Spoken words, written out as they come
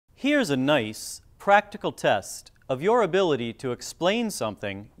Here's a nice, practical test of your ability to explain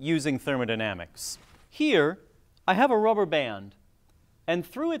something using thermodynamics. Here, I have a rubber band, and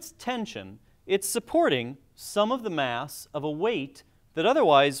through its tension, it's supporting some of the mass of a weight that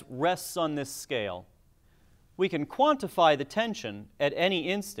otherwise rests on this scale. We can quantify the tension at any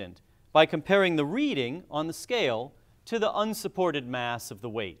instant by comparing the reading on the scale to the unsupported mass of the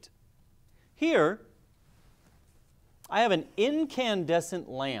weight. Here, I have an incandescent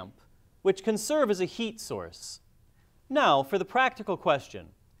lamp, which can serve as a heat source. Now, for the practical question,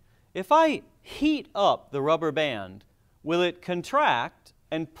 if I heat up the rubber band, will it contract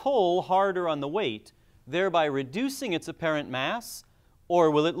and pull harder on the weight, thereby reducing its apparent mass, or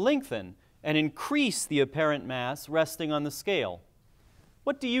will it lengthen and increase the apparent mass resting on the scale?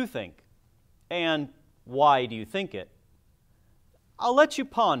 What do you think? And why do you think it? I'll let you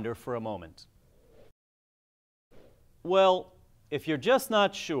ponder for a moment. Well, if you're just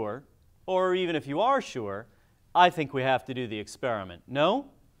not sure, or even if you are sure, I think we have to do the experiment. No?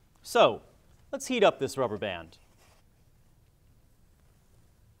 So, let's heat up this rubber band.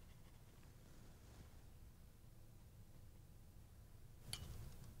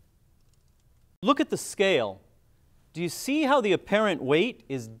 Look at the scale. Do you see how the apparent weight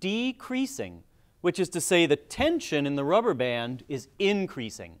is decreasing, which is to say the tension in the rubber band is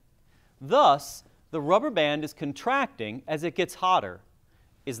increasing. Thus, the rubber band is contracting as it gets hotter.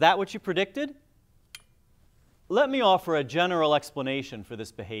 Is that what you predicted? Let me offer a general explanation for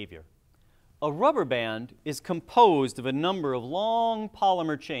this behavior. A rubber band is composed of a number of long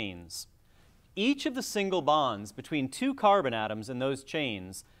polymer chains. Each of the single bonds between two carbon atoms in those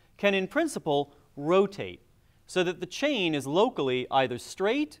chains can, in principle, rotate so that the chain is locally either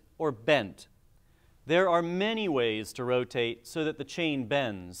straight or bent. There are many ways to rotate so that the chain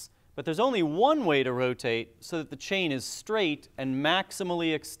bends, but there's only one way to rotate so that the chain is straight and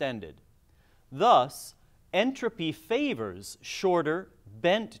maximally extended. Thus, entropy favors shorter,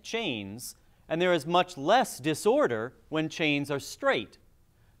 bent chains, and there is much less disorder when chains are straight.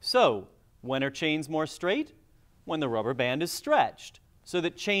 So, when are chains more straight? When the rubber band is stretched, so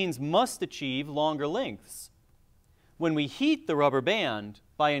that chains must achieve longer lengths. When we heat the rubber band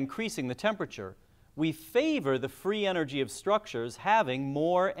by increasing the temperature, we favor the free energy of structures having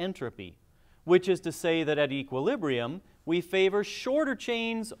more entropy, which is to say that at equilibrium, we favor shorter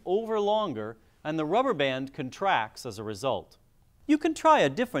chains over longer, and the rubber band contracts as a result. You can try a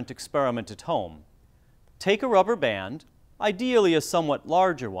different experiment at home. Take a rubber band, ideally a somewhat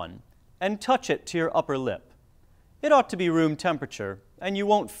larger one, and touch it to your upper lip. It ought to be room temperature, and you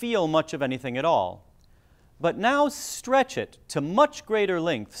won't feel much of anything at all. But now stretch it to much greater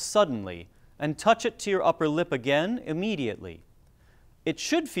length suddenly, and touch it to your upper lip again immediately. It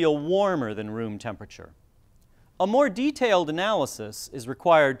should feel warmer than room temperature. A more detailed analysis is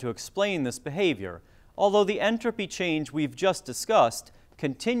required to explain this behavior, although the entropy change we've just discussed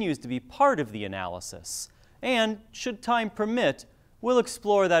continues to be part of the analysis, and, should time permit, we'll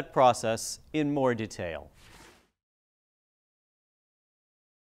explore that process in more detail.